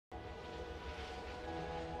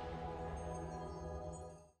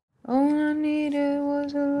All I needed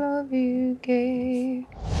was the love you gave.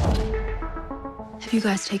 Have you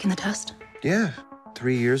guys taken the test? Yeah,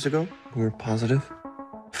 3 years ago, we were positive.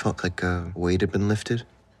 Felt like a weight had been lifted.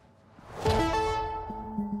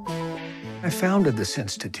 I founded this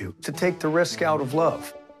institute to take the risk out of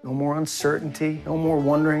love. No more uncertainty, no more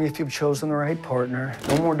wondering if you've chosen the right partner,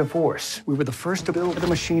 no more divorce. We were the first to build the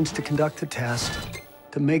machines to conduct the test,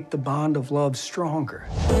 to make the bond of love stronger.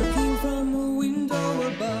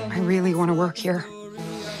 I really want to work here.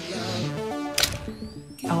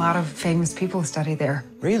 A lot of famous people study there.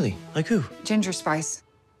 Really? Like who? Ginger Spice.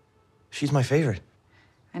 She's my favorite.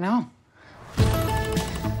 I know.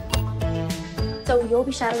 So you'll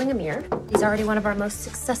be shadowing Amir. He's already one of our most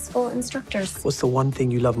successful instructors. What's the one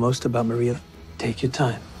thing you love most about Maria? Take your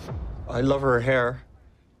time. I love her hair.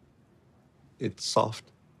 It's soft.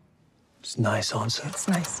 It's nice answer. It's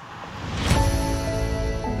nice.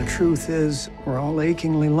 The truth is, we're all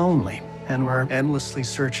achingly lonely, and we're endlessly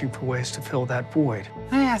searching for ways to fill that void.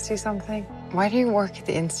 Can I ask you something? Why do you work at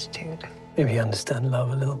the Institute? Maybe understand love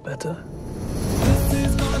a little better.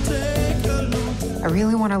 I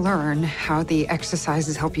really want to learn how the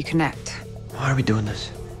exercises help you connect. Why are we doing this?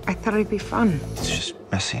 I thought it'd be fun. It's just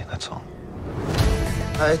messy, that's all.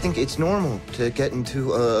 I think it's normal to get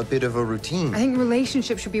into a bit of a routine. I think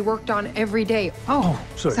relationships should be worked on every day. Oh,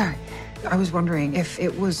 sorry. Sorry. I was wondering if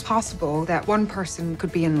it was possible that one person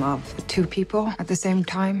could be in love with two people at the same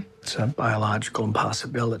time. It's a biological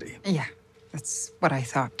impossibility. Yeah, that's what I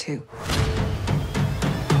thought, too.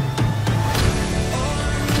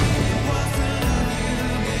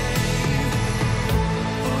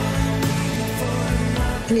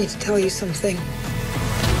 I need to tell you something.